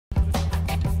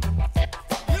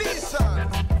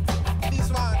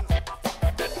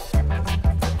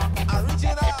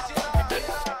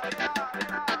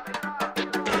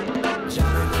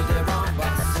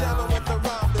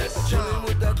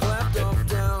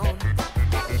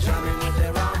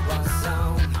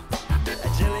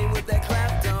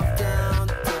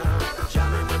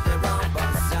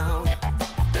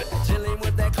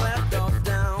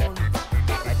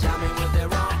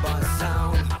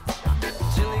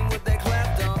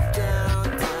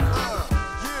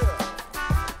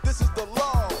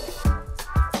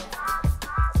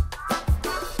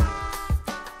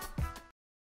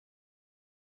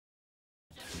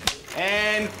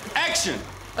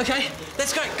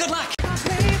Good luck.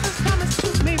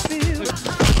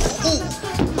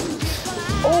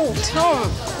 Oh, Tom,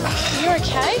 you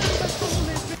okay?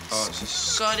 Oh, it's a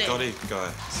Scotty. Scotty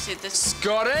guy. Said this.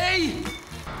 Scotty!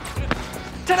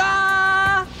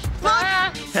 Ta-da!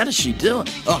 How does she do it?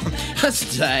 Oh,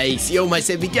 Stace, you almost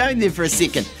had me going there for a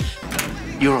second.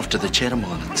 You're off to the Chatham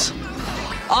Islands.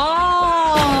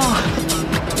 Oh!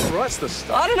 What's the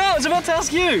stuff? I don't know, I was about to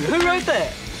ask you. Who wrote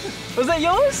that? Was that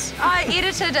yours? I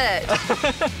edited it.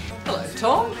 Hello,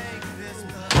 Tom.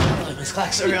 Hello, Miss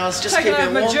Clark. Sorry, I was just Taking keeping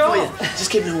over it my warm job. for you. Just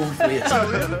keeping it warm for you.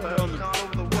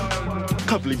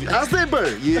 Can't believe it. How's that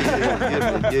bird?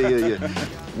 Yeah.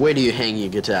 Where do you hang your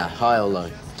guitar, high or low?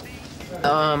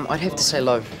 I'd have to say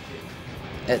low.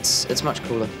 It's much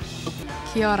cooler.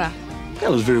 Kia ora. That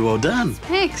was very well done.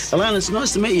 Thanks. Alan, it's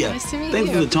nice to meet you. Nice to meet Thanks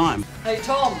you. for the time. Hey,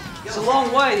 Tom, it's a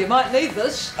long way. You might need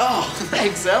this. Oh,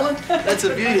 thanks, Alan. That's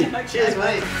a beauty. Cheers,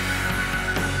 mate.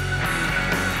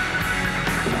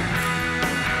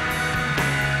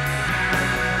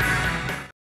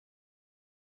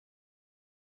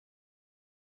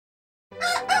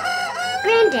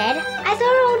 Granddad, I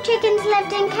thought all chickens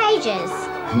lived in cages.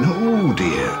 No,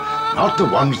 dear. Not the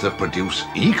ones that produce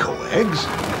eco-eggs.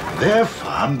 They're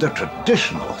farmed the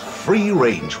traditional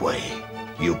free-range way.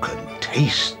 You can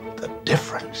taste the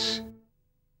difference.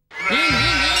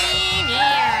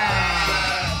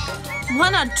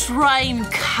 Want a dream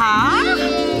car?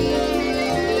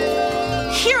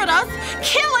 Here it is.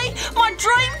 Kelly, my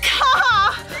dream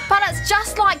car! But it's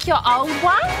just like your old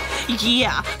one.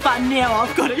 Yeah, but now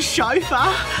I've got a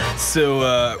chauffeur. So,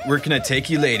 where can I take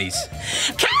you ladies?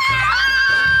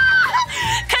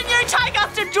 Can you take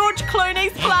us to George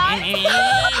Clooney's place?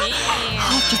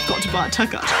 I've just got to buy a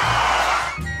ticket.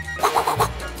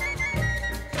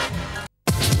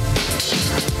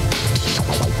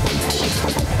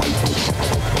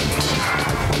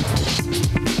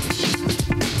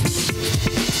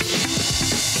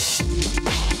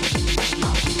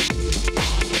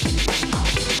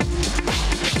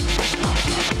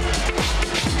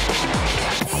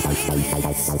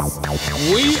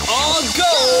 We are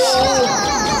go!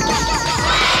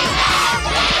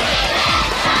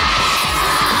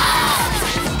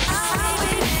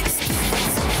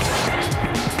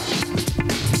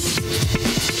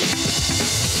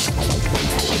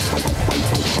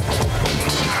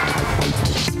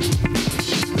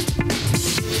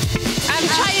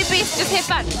 Try your best, just have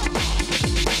fun.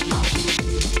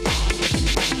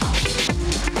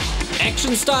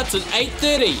 Action starts at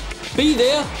 8:30. Be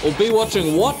there or be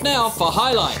watching What Now for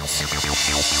highlights.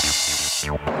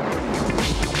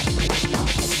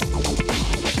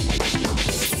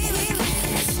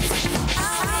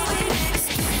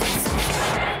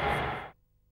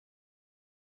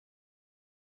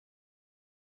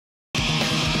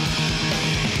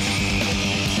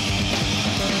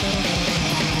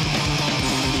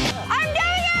 I'm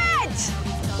doing it!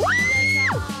 Woo!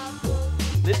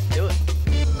 Let's do it.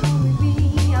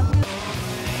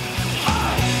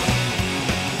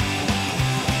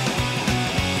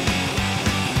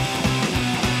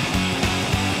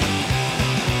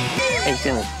 How you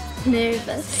feeling?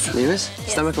 Nervous. Nervous?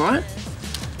 Stomach alright?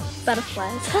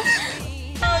 Butterflies.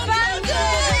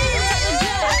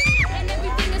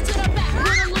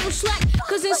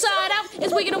 Cause inside out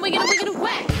is wicked and wicked and wicked and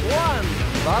whack.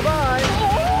 Bye-bye.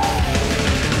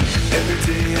 Every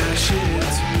day I share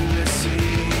to the sea.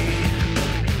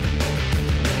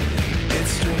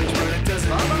 It's strange, but it doesn't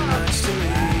mean much to me.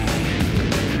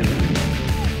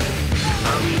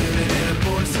 I'm living in a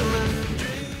porcelain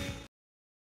dream.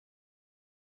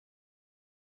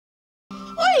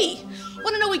 Oi!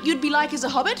 Want to know what you'd be like as a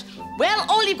hobbit? Well,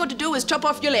 all you've got to do is chop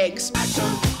off your legs.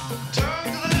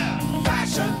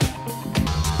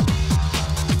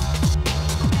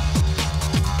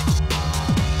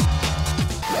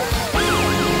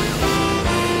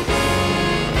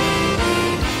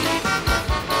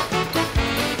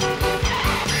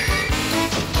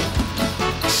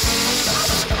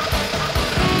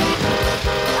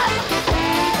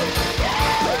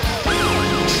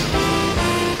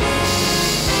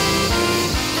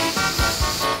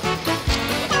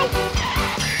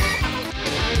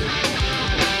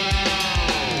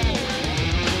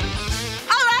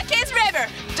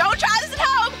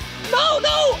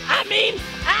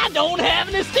 I don't have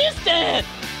an assistant.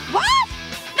 What?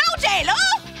 No, J-Lo?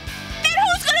 Then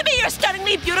who's going to be your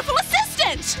stunningly beautiful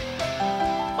assistant?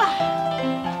 What?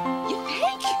 You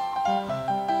think?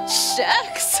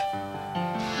 Shucks.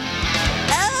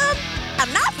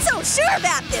 I'm not so sure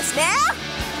about this now.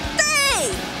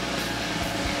 3,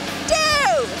 2,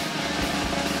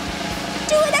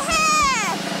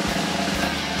 2.5,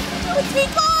 2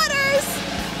 3/4,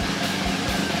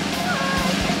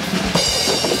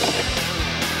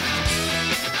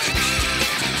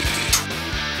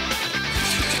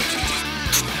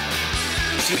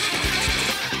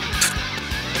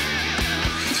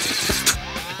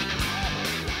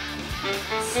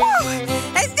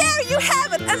 And there you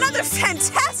have it, another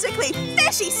fantastically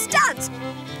fishy stunt.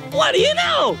 What do you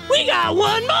know? We got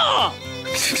one more!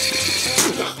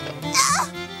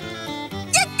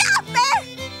 You got me!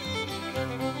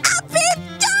 I've been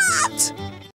dumped!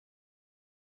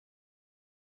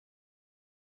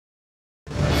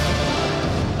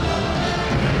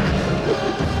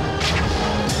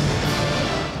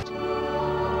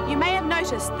 You may have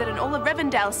noticed that in all the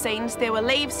Rivendell scenes there were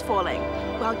leaves falling.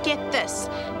 Well, get this.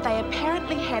 They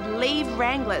apparently had leaf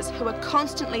wranglers who were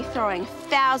constantly throwing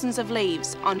thousands of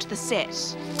leaves onto the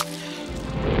set.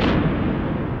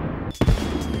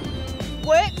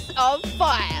 Works of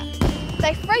fire.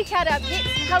 They freak out our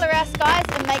pets, colour our skies,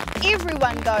 and make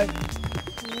everyone go,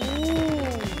 ooh.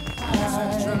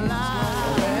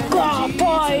 Oh,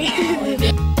 boy.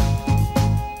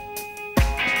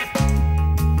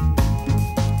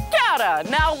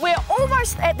 Now, we're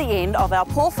almost at the end of our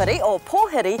pōwhiri, or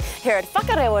pōhiri, here at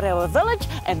Whakarewarewa Village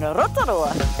in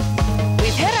Rotorua.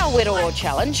 We've had our Wero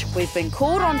challenge, we've been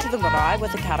called onto the marae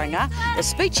with the karanga, the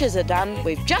speeches are done,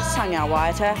 we've just hung our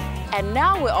waiata, and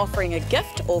now we're offering a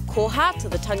gift or koha to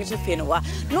the tangata whenua.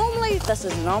 Normally, this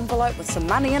is an envelope with some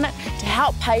money in it to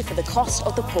help pay for the cost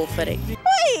of the pōwhiri.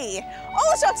 Hey!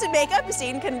 All the shots and makeup you've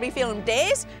seen can be filmed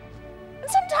days, and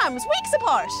sometimes weeks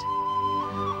apart.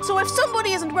 So if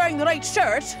somebody isn't wearing the right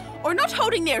shirt, or not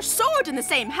holding their sword in the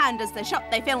same hand as the shot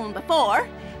they filmed before,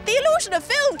 the illusion of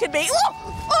film can be... Oh!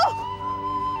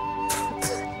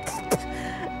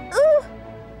 Oh!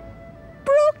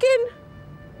 Broken!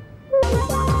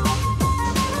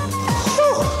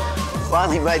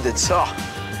 Finally made the top.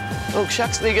 Oh,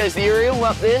 shucks, there goes the aerial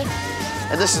up there.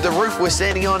 And this is the roof we're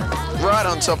standing on, right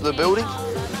on top of the building.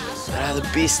 But the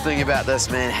best thing about this,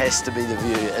 man, has to be the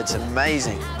view. It's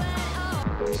amazing.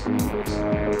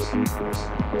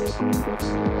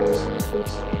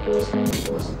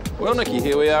 Well, Nikki,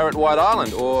 here we are at White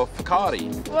Island, or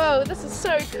Whakaari. Whoa, this is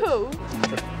so cool.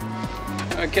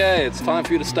 Okay, it's time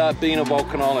for you to start being a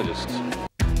volcanologist.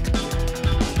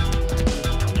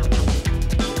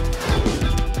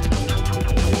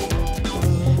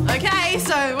 Okay,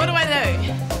 so what do I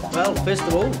do? Well, first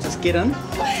of all, just get in.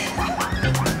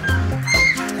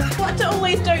 What do all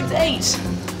these dudes eat?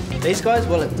 These guys,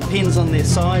 well, it depends on their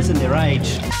size and their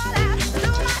age.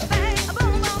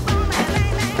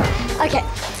 Okay,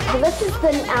 so this is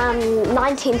the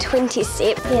 1920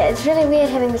 set. Yeah, it's really weird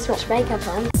having this much makeup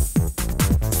on.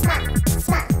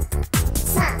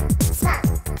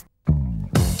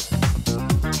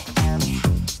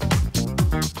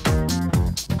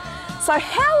 So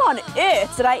how on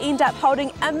earth did I end up holding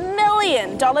 $1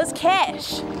 million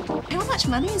cash? How much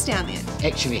money is down there?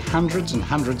 Actually, hundreds and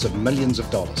hundreds of millions of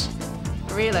dollars.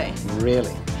 Really?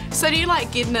 Really. So do you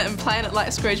like getting it and playing it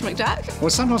like Scrooge McDuck? Well,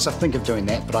 sometimes I think of doing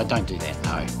that, but I don't do that,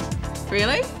 no.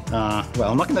 Really? Well,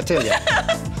 I'm not going to tell you.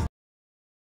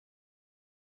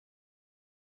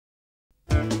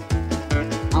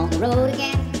 On the road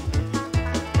again.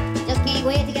 Just can't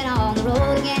wait to get on the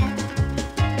road again.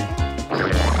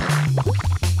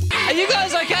 Are you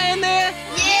guys okay in there?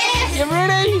 Yes! You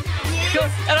ready? Yes.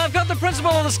 Good. And I've got the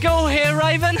principal of the school here,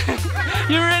 Raven.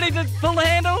 You ready to pull the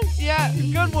handle? Yeah,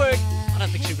 good work. I don't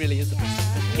think she really is the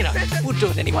principal, but, you know, we'll do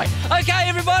it anyway. Okay,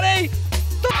 everybody.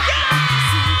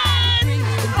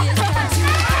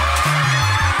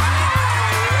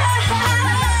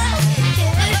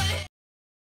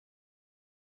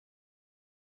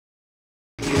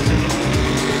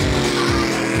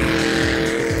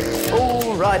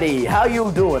 Alrighty, how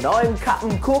you doing? I'm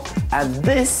Captain Cook, and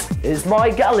this is my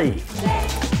gully.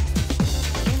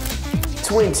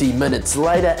 20 minutes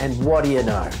later, and what do you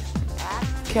know?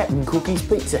 Captain Cookie's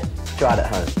pizza. Try it at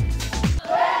home.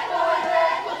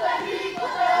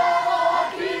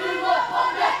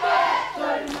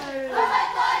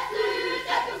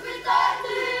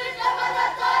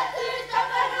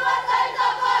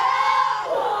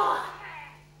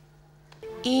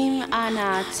 Im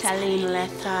ana telin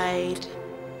lethaid.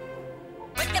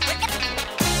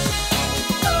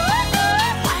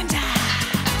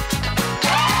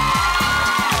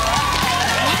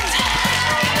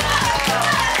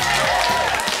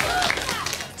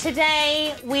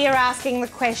 Today, we are asking the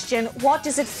question, what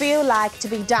does it feel like to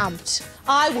be dumped?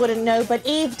 I wouldn't know, but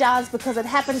Eve does because it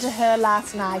happened to her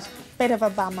last night. Bit of a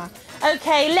bummer.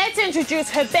 Okay, let's introduce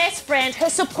her best friend, her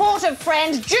supportive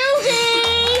friend,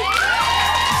 Judy!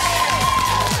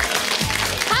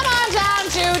 Come on down,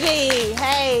 Judy.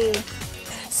 Hey.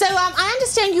 So, I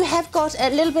understand you have got a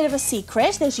little bit of a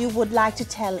secret that you would like to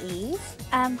tell Eve.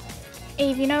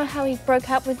 Eve, you know how he broke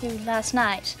up with you last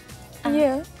night?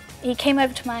 Yeah. He came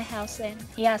over to my house and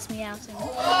he asked me out and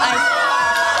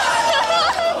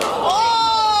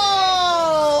Oh!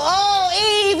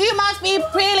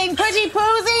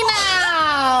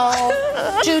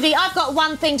 Judy, I've got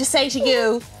one thing to say to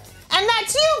you, and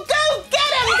that's you go get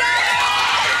him, girl!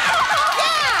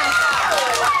 Yeah!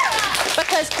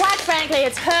 Because quite frankly,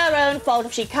 it's her own fault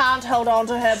if she can't hold on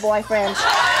to her boyfriend.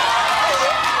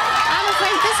 I'm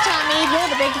afraid this time, Eve, you're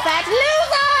the big fat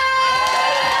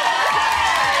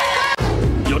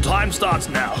loser! Your time starts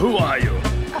now. Who are you?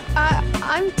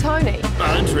 I'm Tony.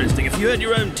 Interesting. If you had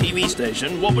your own TV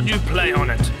station, what would you play on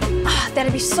it?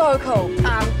 That'd be so cool.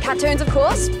 Cartoons, of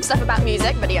course, stuff about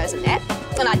music, videos and that.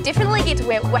 And I definitely get to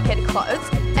wear wicked clothes,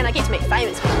 and I get to meet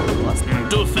famous people, of course.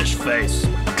 Do a fish face.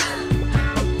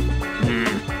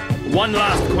 One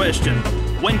last question.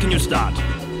 When can you start?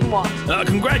 What?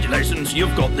 Congratulations,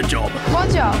 you've got the job. What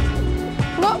job?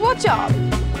 What job?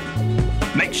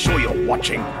 Make sure you're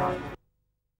watching.